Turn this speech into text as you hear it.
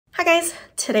Hi guys,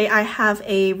 today I have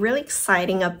a really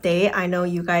exciting update. I know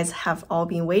you guys have all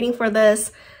been waiting for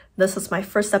this. This is my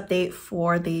first update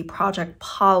for the project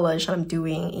polish I'm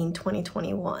doing in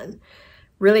 2021.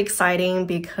 Really exciting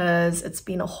because it's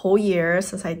been a whole year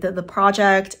since I did the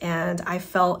project and I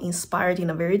felt inspired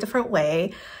in a very different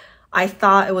way. I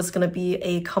thought it was going to be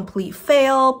a complete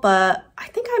fail, but I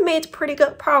think I made pretty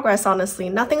good progress, honestly.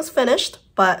 Nothing's finished,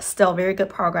 but still very good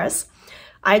progress.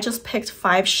 I just picked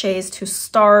 5 shades to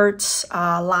start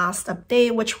last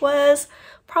update, which was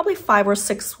probably 5 or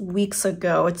 6 weeks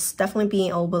ago. It's definitely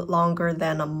been a little bit longer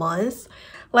than a month.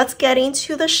 Let's get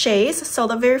into the shades. So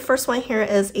the very first one here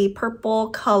is a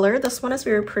purple color. This one is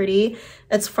very pretty.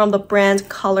 It's from the brand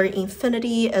Color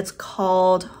Infinity. It's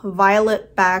called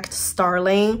Violet Backed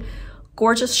Starling.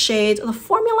 Gorgeous shade. The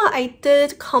formula, I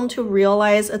did come to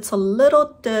realize it's a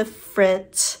little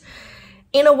different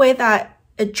in a way that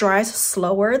it dries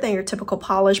slower than your typical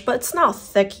polish, but it's not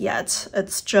thick yet.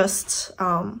 It's just,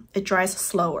 it dries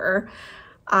slower.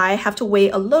 I have to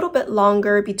wait a little bit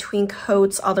longer between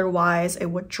coats, otherwise it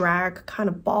would drag kind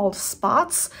of bald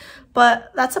spots,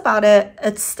 but that's about it.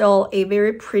 It's still a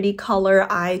very pretty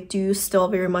color. I do still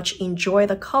very much enjoy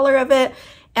the color of it.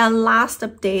 And last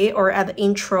update, or at the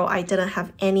intro, I didn't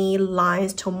have any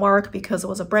lines to mark because it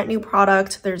was a brand new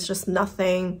product. There's just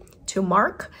nothing to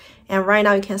mark. And right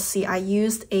now you can see I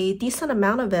used a decent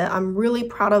amount of it. I'm really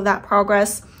proud of that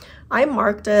progress. I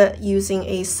marked it using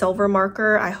a silver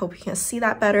marker. I hope you can see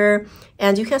that better.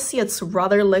 And you can see it's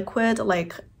rather liquid,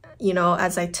 like, you know,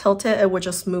 as I tilt it, it would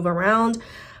just move around.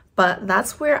 But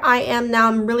that's where I am now.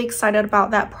 I'm really excited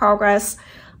about that progress.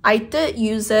 I did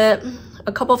use it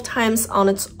a couple of times on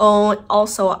its own.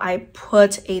 Also, I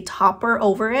put a topper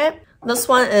over it. This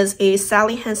one is a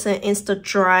Sally Hansen Insta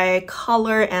Dry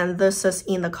color, and this is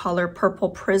in the color Purple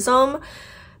Prism.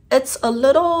 It's a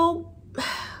little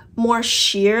more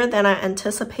sheer than I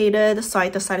anticipated, so I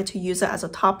decided to use it as a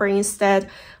topper instead.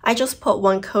 I just put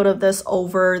 1 coat of this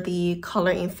over the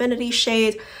Color Infinity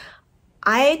shade.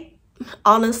 I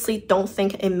honestly don't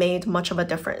think it made much of a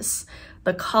difference.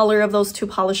 The color of those two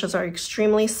polishes are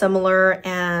extremely similar,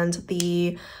 and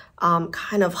the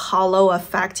kind of hollow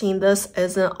effect in this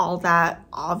isn't all that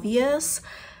obvious.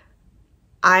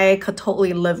 I could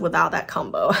totally live without that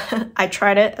combo. I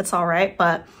tried it, it's all right,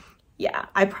 but yeah,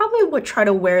 I probably would try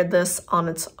to wear this on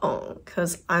its own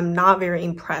because I'm not very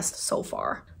impressed so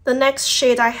far. The next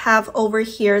shade I have over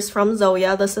here is from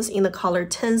Zoya. This is in the color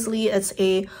Tinsley. It's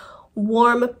a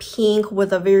warm pink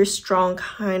with a very strong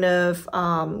kind of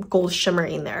gold shimmer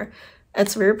in there.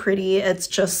 It's very pretty. It's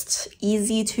just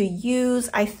easy to use.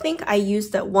 I think I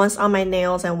used it once on my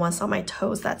nails and once on my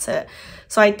toes. That's it.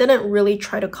 So I didn't really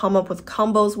try to come up with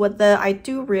combos with it. I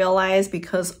do realize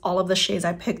because all of the shades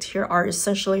I picked here are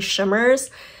essentially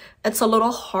shimmers, it's a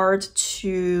little hard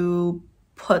to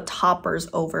put toppers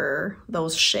over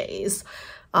those shades.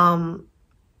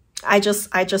 I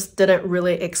just didn't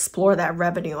really explore that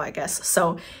revenue, I guess.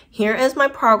 So here is my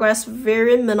progress,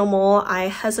 very minimal. I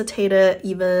hesitated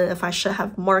even if I should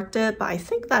have marked it, but I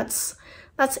think that's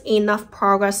enough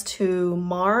progress to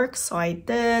mark, so I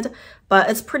did, but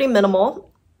it's pretty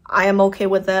minimal. I am okay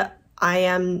with it. I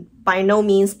am by no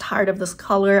means tired of this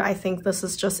color. I think this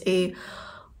is just a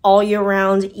all year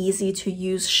round, easy to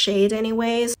use shade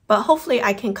anyways, but hopefully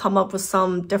I can come up with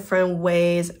some different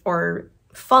ways or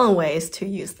fun ways to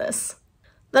use this.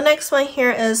 The next one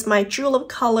here is my Julep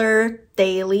color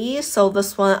Daily. So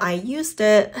this one I used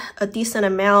it a decent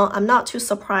amount. I'm not too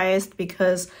surprised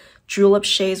because Julep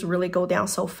shades really go down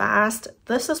so fast.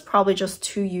 This is probably just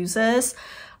 2 uses.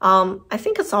 I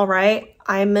think it's all right.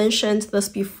 I mentioned this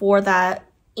before that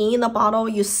in the bottle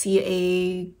you see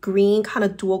a green kind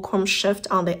of dual chrome shift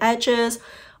on the edges.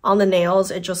 On the nails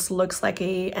it just looks like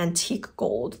a antique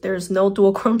gold. There's no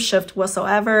dual chrome shift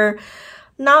whatsoever.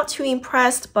 Not too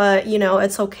impressed, but you know,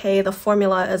 it's okay. The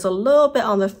formula is a little bit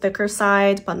on the thicker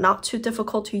side, but not too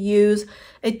difficult to use.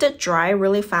 It did dry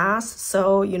really fast,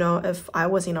 so you know, if I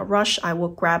was in a rush, I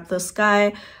would grab this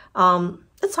guy.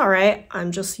 It's all right.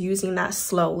 I'm just using that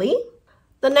slowly.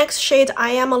 The next shade,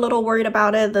 I am a little worried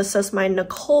about it. This is my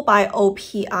Nicole by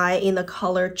OPI in the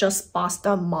color Just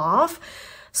Basta Mauve.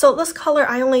 So this color,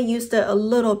 I only used it a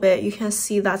little bit. You can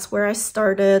see that's where I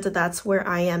started. That's where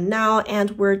I am now.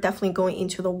 And we're definitely going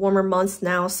into the warmer months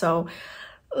now. So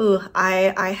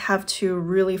I have to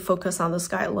really focus on this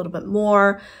guy a little bit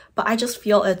more. But I just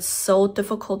feel it's so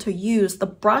difficult to use. The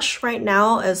brush right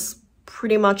now is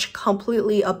pretty much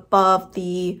completely above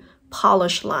the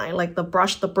polish line. Like the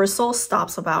brush, the bristle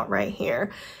stops about right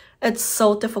here. It's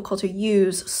so difficult to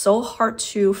use, so hard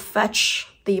to fetch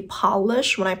the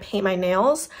polish when I paint my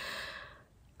nails.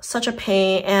 such a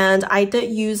pain, and I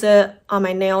did use it on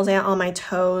my nails and on my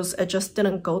toes. It just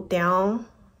didn't go down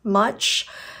much.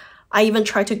 I even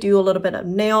tried to do a little bit of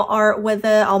nail art with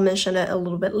it. I'll mention it a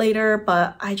little bit later,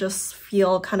 but I just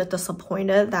feel kind of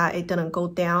disappointed that it didn't go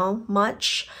down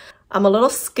much. I'm a little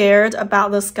scared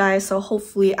about this guy, so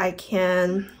hopefully I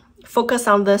can focus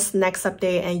on this next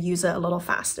update and use it a little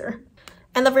faster.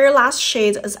 And the very last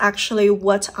shade is actually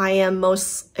what I am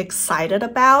most excited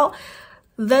about.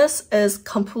 This is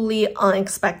completely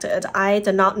unexpected. I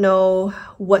did not know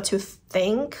what to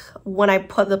think when I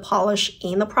put the polish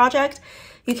in the project.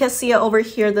 You can see it over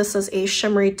here. This is a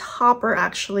shimmery topper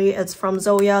actually. It's from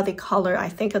Zoya. The color, I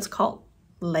think it's called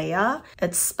Leia.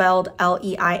 It's spelled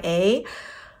L-E-I-A.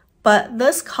 But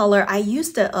this color, I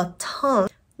used it a ton.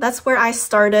 That's where I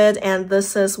started, and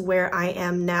this is where I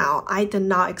am now. I did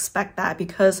not expect that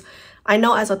because I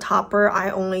know as a topper,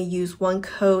 I only use one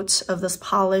coat of this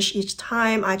polish each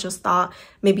time. I just thought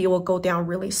maybe it will go down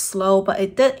really slow, but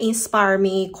it did inspire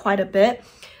me quite a bit.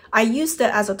 I used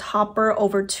it as a topper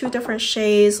over 2 different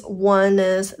shades. One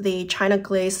is the China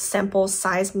Glaze Sample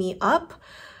Size Me Up.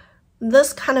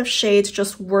 This kind of shade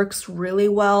just works really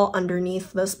well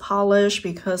underneath this polish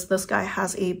because this guy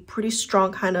has a pretty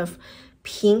strong kind of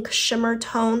pink shimmer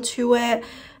tone to it.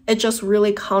 It just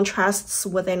really contrasts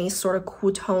with any sort of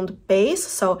cool toned base.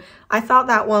 So I thought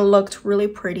that one looked really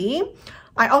pretty.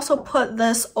 I also put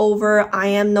this over I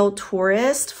Am No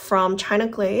Tourist from China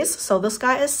Glaze. So this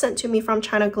guy is sent to me from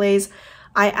China Glaze.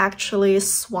 I actually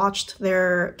swatched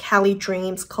their Cali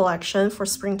Dreams collection for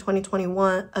spring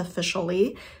 2021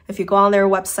 officially. If you go on their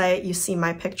website, you see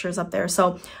my pictures up there.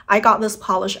 So I got this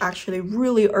polish actually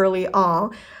really early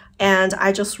on, and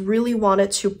I just really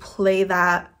wanted to play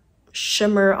that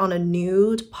shimmer on a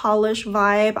nude polish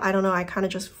vibe. I don't know, I kind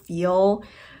of just feel,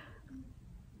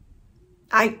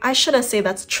 I shouldn't say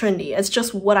that's trendy. It's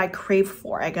just what I crave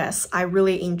for, I guess. I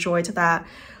really enjoyed that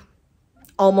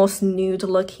almost nude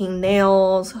looking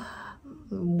nails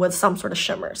with some sort of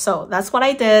shimmer. So that's what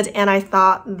I did, and I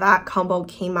thought that combo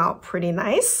came out pretty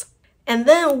nice. And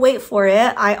then wait for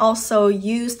it, I also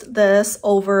used this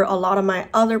over a lot of my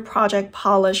other project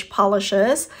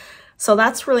polishes. So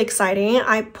that's really exciting.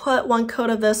 I put 1 coat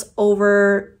of this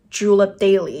over Julep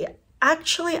Daily.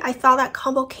 Actually, I thought that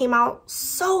combo came out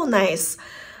so nice.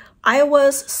 I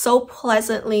was so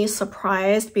pleasantly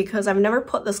surprised because I've never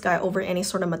put this guy over any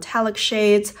sort of metallic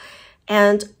shades,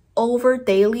 and over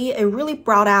Daily, it really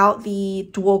brought out the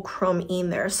dual chrome in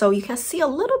there. So you can see a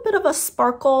little bit of a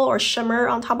sparkle or shimmer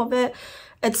on top of it.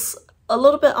 It's a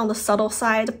little bit on the subtle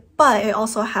side, but it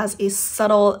also has a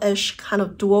subtle-ish kind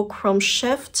of dual chrome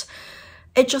shift.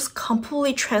 It just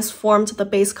completely transformed the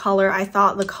base color. I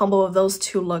thought the combo of those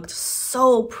two looked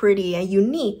so pretty and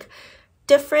unique.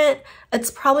 Different. It's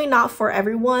probably not for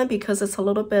everyone because it's a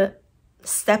little bit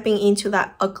stepping into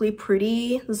that ugly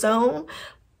pretty zone,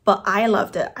 but I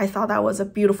loved it. I thought that was a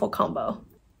beautiful combo.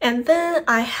 And then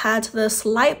I had this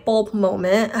light bulb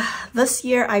moment. This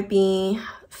year I've been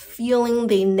feeling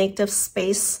the negative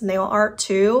space nail art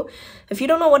too. If you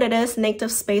don't know what it is,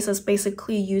 negative space is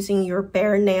basically using your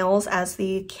bare nails as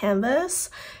the canvas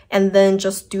and then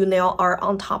just do nail art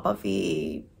on top of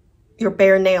your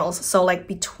bare nails. So like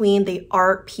between the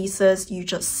art pieces, you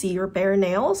just see your bare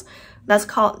nails. That's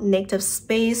called negative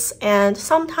space. And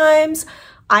sometimes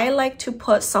I like to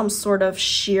put some sort of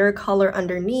sheer color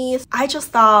underneath. I just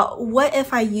thought, what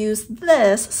if I use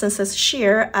this, since it's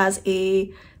sheer, as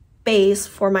a base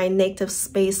for my negative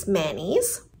space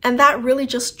manis? And that really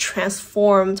just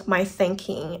transformed my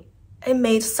thinking. It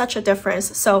made such a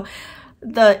difference. So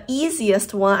the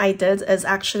easiest one I did is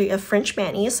actually a French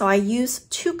mani. So I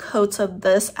used 2 coats of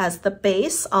this as the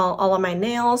base on all of my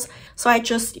nails. So I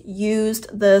just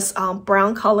used this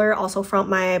brown color, also from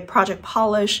my project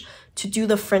polish, to do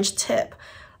the French tip.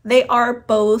 They are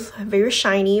both very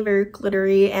shiny, very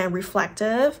glittery and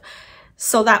reflective.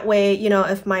 So that way, you know,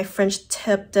 if my French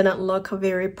tip didn't look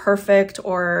very perfect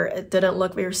or it didn't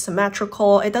look very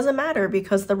symmetrical, it doesn't matter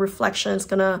because the reflection is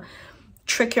gonna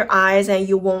trick your eyes and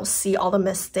you won't see all the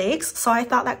mistakes. So I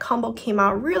thought that combo came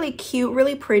out really cute,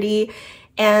 really pretty,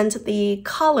 and the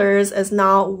colors is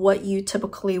not what you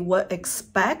typically would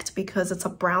expect because it's a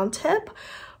brown tip.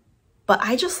 But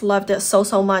I just loved it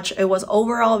so much. It was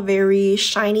overall very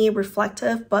shiny,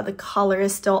 reflective, but the color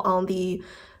is still on the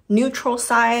neutral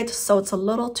side, so it's a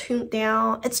little tuned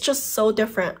down. It's just so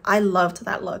different. I loved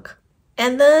that look.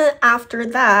 And then after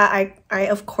that, I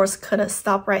of course couldn't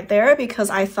stop right there because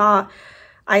I thought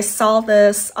I saw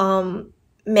this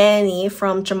Manny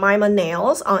from Jemima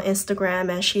Nails on Instagram,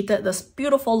 and she did this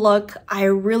beautiful look. I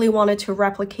really wanted to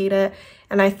replicate it,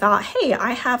 and I thought, hey,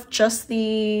 I have just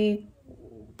the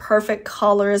perfect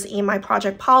colors in my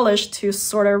project polish to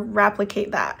sort of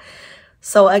replicate that.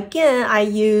 So again, I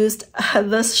used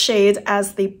this shade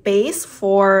as the base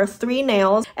for 3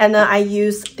 nails, and then I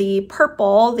used the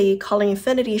purple, the Color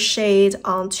Infinity shade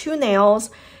on 2 nails,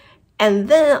 and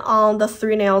then on the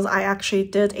 3 nails, I actually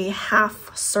did a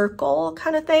half circle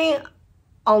kind of thing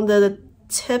on the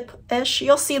tip-ish.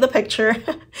 You'll see the picture.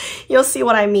 You'll see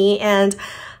what I mean. And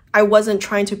I wasn't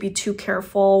trying to be too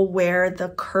careful where the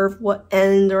curve would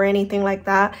end or anything like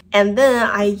that. And then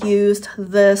I used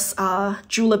this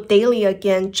Julep Daily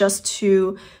again just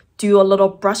to do a little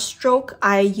brush stroke.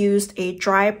 I used a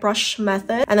dry brush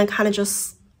method and then kind of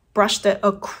just brushed it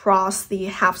across the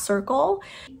half circle.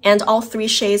 And all 3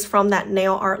 shades from that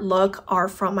nail art look are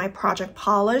from my project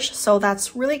polish. So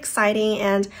that's really exciting,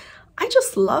 and I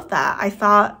just love that. I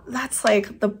thought that's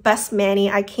like the best mani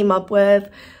I came up with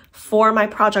for my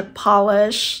project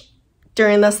polish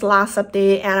during this last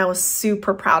update, and I was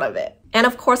super proud of it. And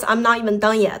of course, I'm not even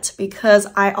done yet because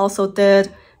I also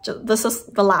did, this is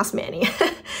the last mani.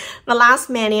 The last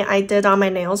mani I did on my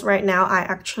nails right now, I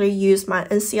actually used my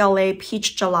NCLA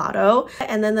Peach Gelato.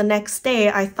 And then the next day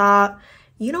I thought,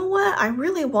 you know what? I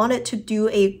really wanted to do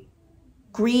a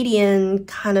gradient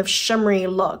kind of shimmery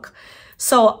look.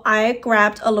 So I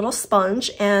grabbed a little sponge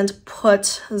and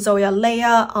put Zoya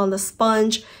Leia on the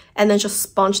sponge and then just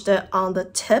sponged it on the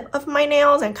tip of my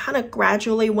nails and kind of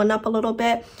gradually went up a little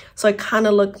bit. So it kind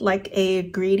of looked like a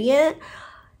gradient.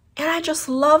 And I just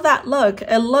love that look.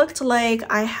 It looked like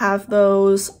I have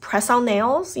those press-on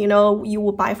nails, you know, you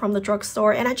will buy from the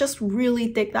drugstore. And I just really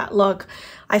dig that look.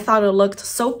 I thought it looked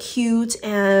so cute,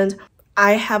 and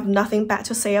I have nothing bad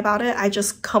to say about it. I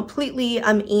just completely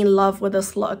am in love with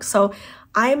this look. So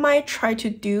I might try to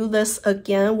do this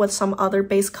again with some other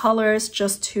base colors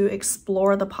just to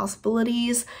explore the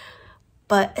possibilities.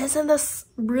 But isn't this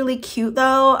really cute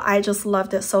though? I just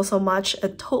loved it so much.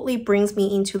 It totally brings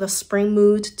me into the spring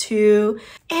mood too.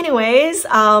 Anyways,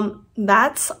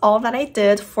 that's all that I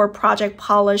did for Project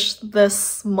Polish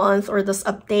this month, or this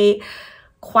update.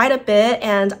 Quite a bit,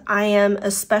 and I am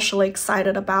especially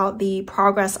excited about the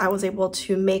progress I was able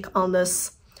to make on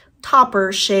this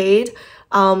topper shade,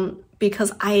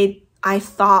 because I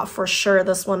thought for sure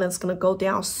this one is gonna go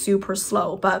down super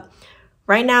slow, but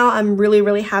right now I'm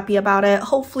really happy about it.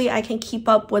 Hopefully I can keep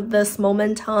up with this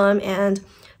momentum and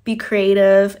be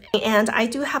creative. And I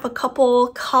do have a couple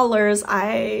colors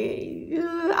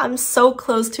I'm so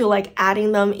close to like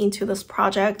adding them into this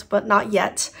project, but not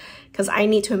yet, because I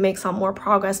need to make some more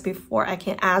progress before I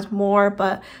can add more.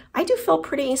 But I do feel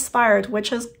pretty inspired,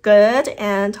 which is good,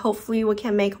 and hopefully we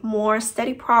can make more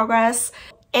steady progress.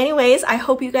 Anyways, I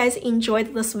hope you guys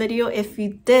enjoyed this video. If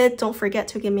you did, don't forget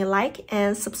to give me a like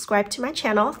and subscribe to my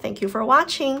channel. Thank you for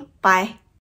watching. Bye.